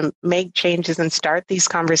kind of make changes and start these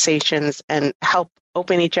conversations and help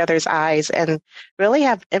open each other's eyes and really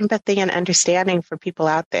have empathy and understanding for people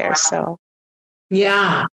out there. So,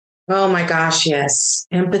 yeah. Oh my gosh. Yes.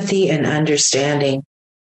 Empathy and understanding.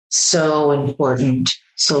 So important.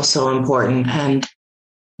 So important. And,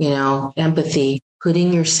 empathy,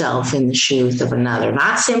 putting yourself in the shoes of another,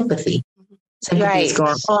 not sympathy. Sympathy is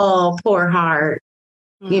going, oh, poor heart,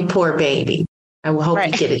 you poor baby. I hope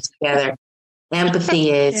you get it together. Empathy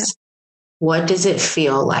is what does it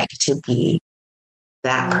feel like to be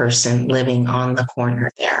that person living on the corner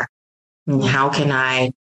there? And how can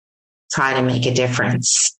I try to make a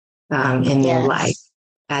difference in their life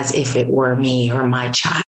as if it were me or my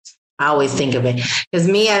child? I always think of it because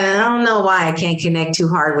me, I don't know why I can't connect too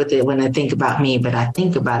hard with it when I think about me, but I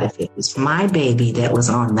think about if it was my baby that was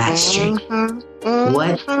on that street,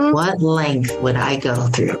 what length would I go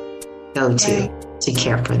to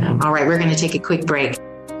care for them? All right, we're going to take a quick break.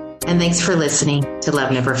 And thanks for listening to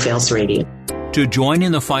Love Never Fails Radio. To join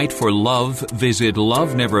in the fight for love, visit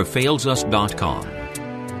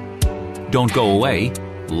loveneverfailsus.com. Don't go away.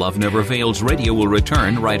 Love Never Fails Radio will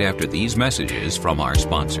return right after these messages from our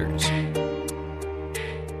sponsors.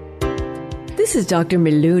 This is Dr.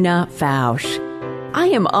 Miluna Fausch. I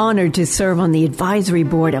am honored to serve on the advisory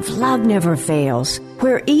board of Love Never Fails,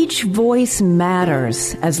 where each voice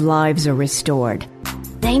matters as lives are restored.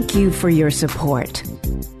 Thank you for your support.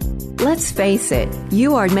 Let's face it,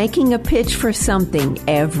 you are making a pitch for something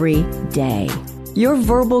every day. Your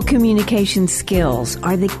verbal communication skills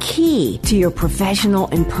are the key to your professional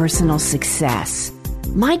and personal success.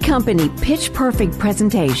 My company, Pitch Perfect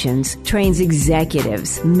Presentations, trains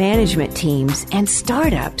executives, management teams, and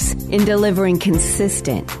startups in delivering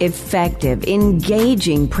consistent, effective,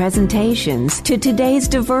 engaging presentations to today's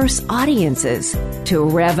diverse audiences to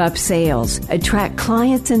rev up sales, attract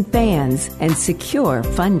clients and fans, and secure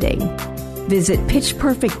funding. Visit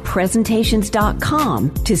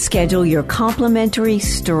pitchperfectpresentations.com to schedule your complimentary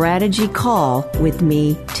strategy call with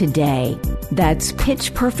me today. That's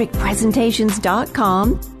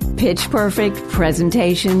pitchperfectpresentations.com,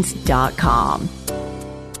 pitchperfectpresentations.com.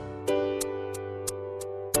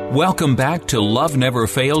 Welcome back to Love Never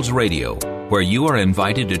Fails Radio, where you are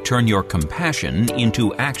invited to turn your compassion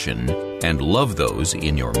into action and love those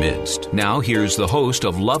in your midst. Now, here's the host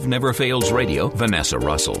of Love Never Fails Radio, Vanessa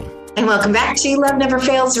Russell. And welcome back to Love Never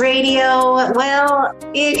Fails Radio. Well,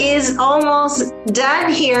 it is almost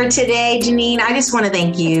done here today, Janene. I just want to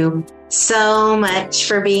thank you so much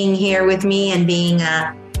for being here with me and being,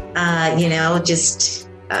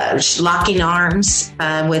 locking arms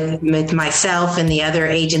with myself and the other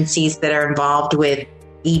agencies that are involved with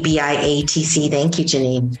EBI-ATC. Thank you,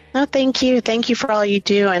 Janene. No, thank you. Thank you for all you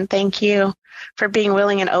do. And thank you for being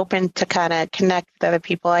willing and open to kind of connect with other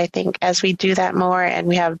people. I think as we do that more and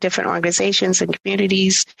we have different organizations and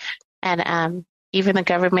communities and even the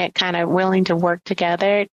government kind of willing to work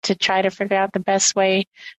together to try to figure out the best way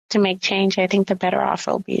to make change, I think the better off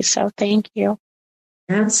we'll be. So thank you.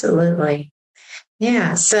 Absolutely.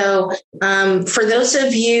 Yeah. So for those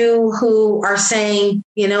of you who are saying,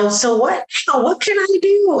 so what can I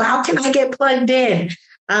do? How can I get plugged in?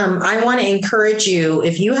 I want to encourage you,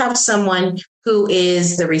 if you have someone who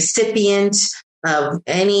is the recipient of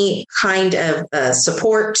any kind of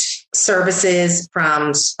support services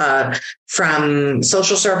from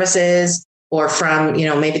social services or from,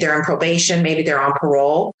 maybe they're on probation, maybe they're on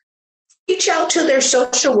parole, reach out to their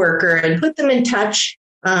social worker and put them in touch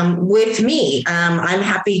with me. I'm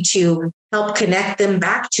happy to help connect them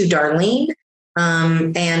back to Darlene.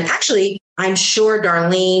 And actually, I'm sure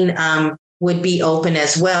Darlene would be open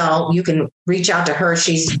as well. You can reach out to her.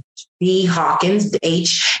 She's B. Hawkins,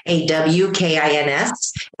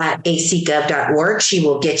 HAWKINS at acgov.org. She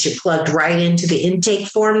will get you plugged right into the intake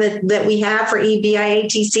form that we have for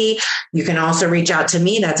EBI-ATC. You can also reach out to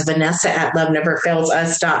me. That's Vanessa at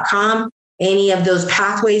loveneverfailsus.com. Any of those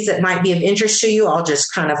pathways that might be of interest to you, I'll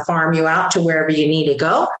just kind of farm you out to wherever you need to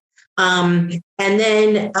go. And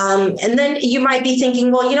then you might be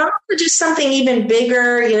thinking, well, I want to do something even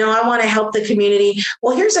bigger. I want to help the community.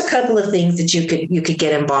 Well, here's a couple of things that you could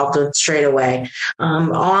get involved with straight away.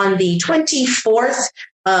 On the 24th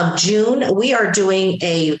of June, we are doing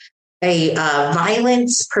a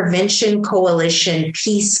Violence Prevention Coalition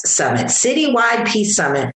Peace Summit, citywide peace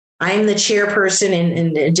summit. I am the chairperson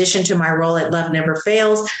in addition to my role at Love Never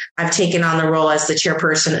Fails. I've taken on the role as the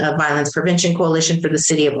chairperson of Violence Prevention Coalition for the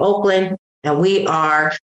city of Oakland. And we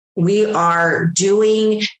are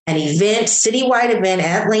doing an event, citywide event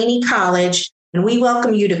at Laney College. And we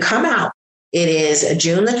welcome you to come out. It is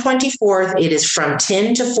June the 24th. It is from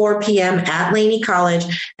 10 to 4 p.m. at Laney College.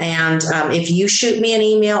 And if you shoot me an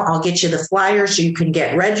email, I'll get you the flyer so you can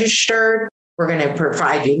get registered. We're going to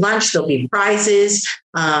provide you lunch. There'll be prizes.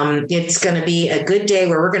 It's going to be a good day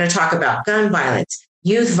where we're going to talk about gun violence,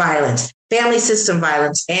 youth violence, family system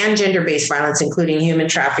violence, and gender-based violence, including human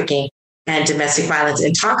trafficking and domestic violence,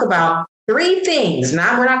 and talk about 3 things.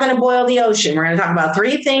 Now, we're not going to boil the ocean. We're going to talk about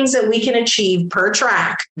 3 things that we can achieve per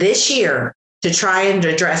track this year to try and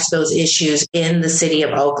address those issues in the city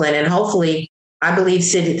of Oakland. And hopefully I believe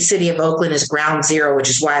City of Oakland is ground zero, which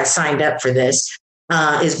is why I signed up for this,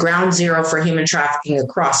 is ground zero for human trafficking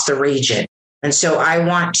across the region. And so I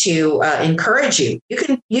want to encourage you. You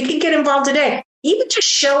can get involved today. Even just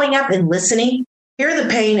showing up and listening, hear the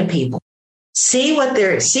pain of people, see what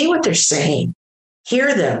they're saying,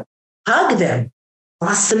 hear them, hug them,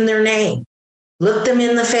 ask them their name, look them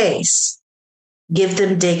in the face, give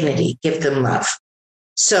them dignity, give them love.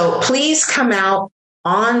 So please come out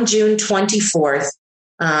on June 24th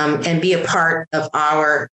and be a part of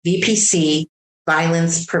our VPC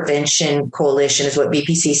Violence Prevention Coalition is what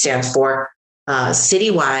VPC stands for,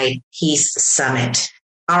 Citywide Peace Summit.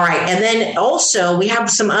 All right. And then also we have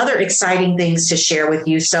some other exciting things to share with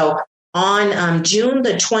you. So on June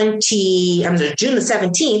the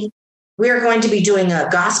 17th, we are going to be doing a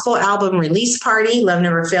gospel album release party. Love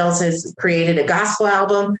Never Fails has created a gospel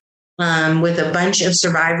album with a bunch of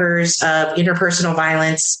survivors of interpersonal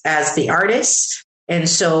violence as the artists. And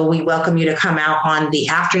so we welcome you to come out on the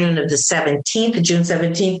afternoon of the 17th, June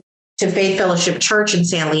 17th, to Faith Fellowship Church in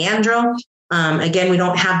San Leandro. Again, we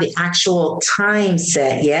don't have the actual time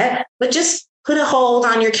set yet, but just put a hold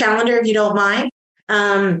on your calendar if you don't mind.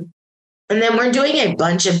 And then we're doing a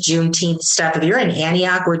bunch of Juneteenth stuff. If you're in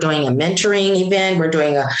Antioch, we're doing a mentoring event. We're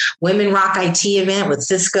doing a Women Rock IT event with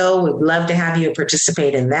Cisco. We'd love to have you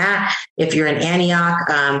participate in that if you're in Antioch.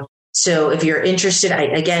 So if you're interested,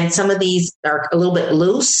 again, some of these are a little bit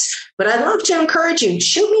loose, but I'd love to encourage you.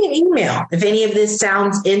 Shoot me an email if any of this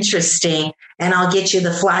sounds interesting, and I'll get you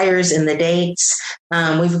the flyers and the dates.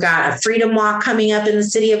 We've got a Freedom Walk coming up in the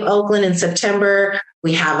city of Oakland in September.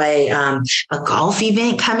 We have a golf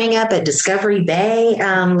event coming up at Discovery Bay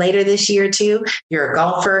later this year, too. If you're a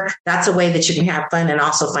golfer, that's a way that you can have fun and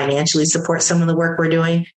also financially support some of the work we're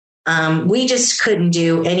doing. We just couldn't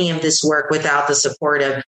do any of this work without the support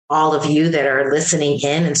of all of you that are listening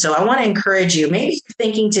in. And so I want to encourage you, maybe you're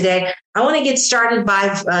thinking today, I want to get started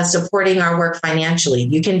by supporting our work financially.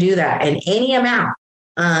 You can do that in any amount.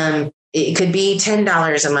 It could be $10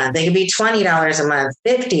 a month. It could be $20 a month,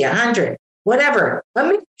 $50, $100, whatever. Let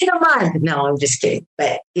me get a month. No, I'm just kidding.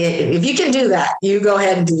 But if you can do that, you go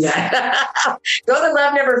ahead and do that. Go to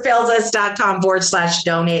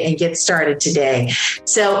loveneverfailsus.com/donate and get started today.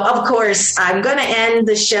 So, of course, I'm going to end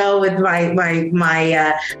the show with my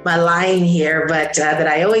line here, but that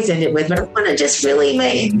I always end it with. But I want to just really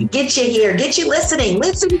get you here, get you listening.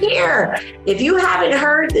 Listen here. If you haven't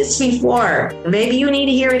heard this before, maybe you need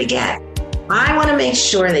to hear it again. I want to make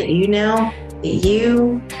sure that you know that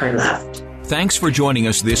you are loved. Thanks for joining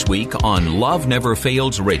us this week on Love Never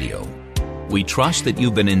Fails Radio. We trust that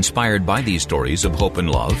you've been inspired by these stories of hope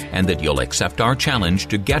and love, and that you'll accept our challenge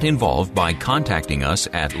to get involved by contacting us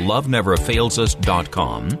at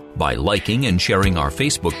loveneverfailsus.com, by liking and sharing our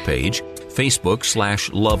Facebook page,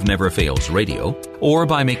 Facebook/Love Never Fails Radio, or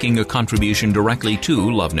by making a contribution directly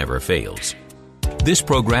to Love Never Fails. This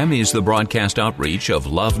program is the broadcast outreach of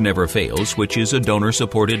Love Never Fails, which is a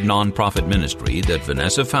donor-supported nonprofit ministry that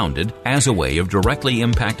Vanessa founded as a way of directly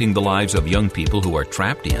impacting the lives of young people who are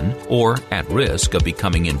trapped in or at risk of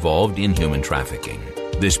becoming involved in human trafficking.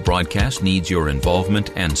 This broadcast needs your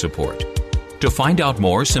involvement and support. To find out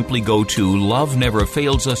more, simply go to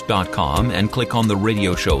loveneverfailsus.com and click on the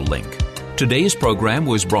radio show link. Today's program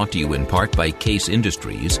was brought to you in part by Case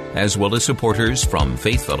Industries, as well as supporters from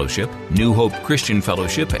Faith Fellowship, New Hope Christian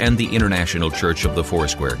Fellowship, and the International Church of the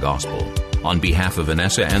Foursquare Gospel. On behalf of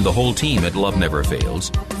Vanessa and the whole team at Love Never Fails,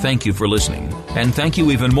 thank you for listening, and thank you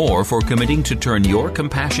even more for committing to turn your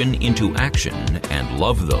compassion into action and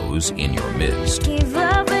love those in your midst. Give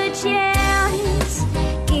up a chance,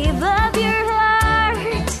 give up your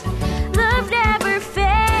heart, love never fails.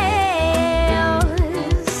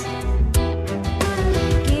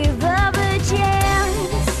 Give up a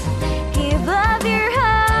chance, give up your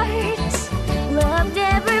heart, love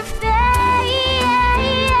never fails.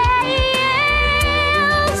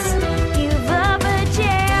 Give up a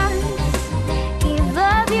chance, give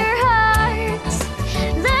up your heart,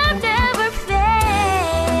 love never fails.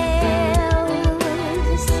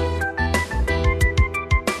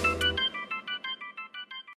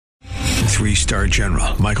 3-star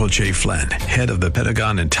General Michael J. Flynn, head of the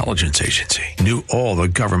Pentagon Intelligence Agency, knew all the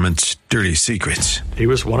government's dirty secrets. He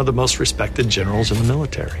was one of the most respected generals in the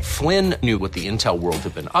military. Flynn knew what the intel world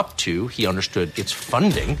had been up to. He understood its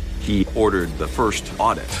funding. He ordered the first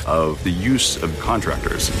audit of the use of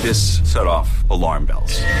contractors. This set off alarm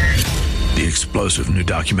bells. The explosive new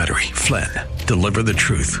documentary, Flynn, Deliver the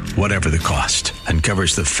Truth, Whatever the Cost,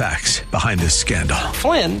 uncovers the facts behind this scandal.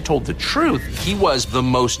 Flynn told the truth. He was the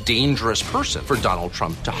most dangerous person for Donald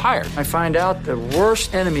Trump to hire. I find out the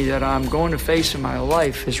worst enemy that I'm going to face in my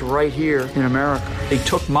life is right here in America. They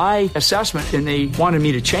took my assessment and they wanted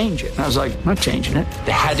me to change it. And I was like, I'm not changing it.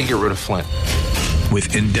 They had to get rid of Flynn.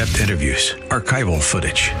 With in-depth interviews, archival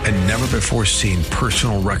footage, and never-before-seen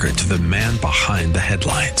personal records of the man behind the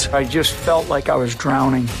headlines. I just felt like I was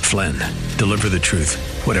drowning. Flynn, Deliver the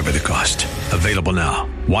Truth, Whatever the Cost. Available now.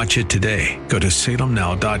 Watch it today. Go to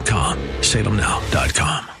salemnow.com.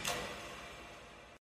 salemnow.com.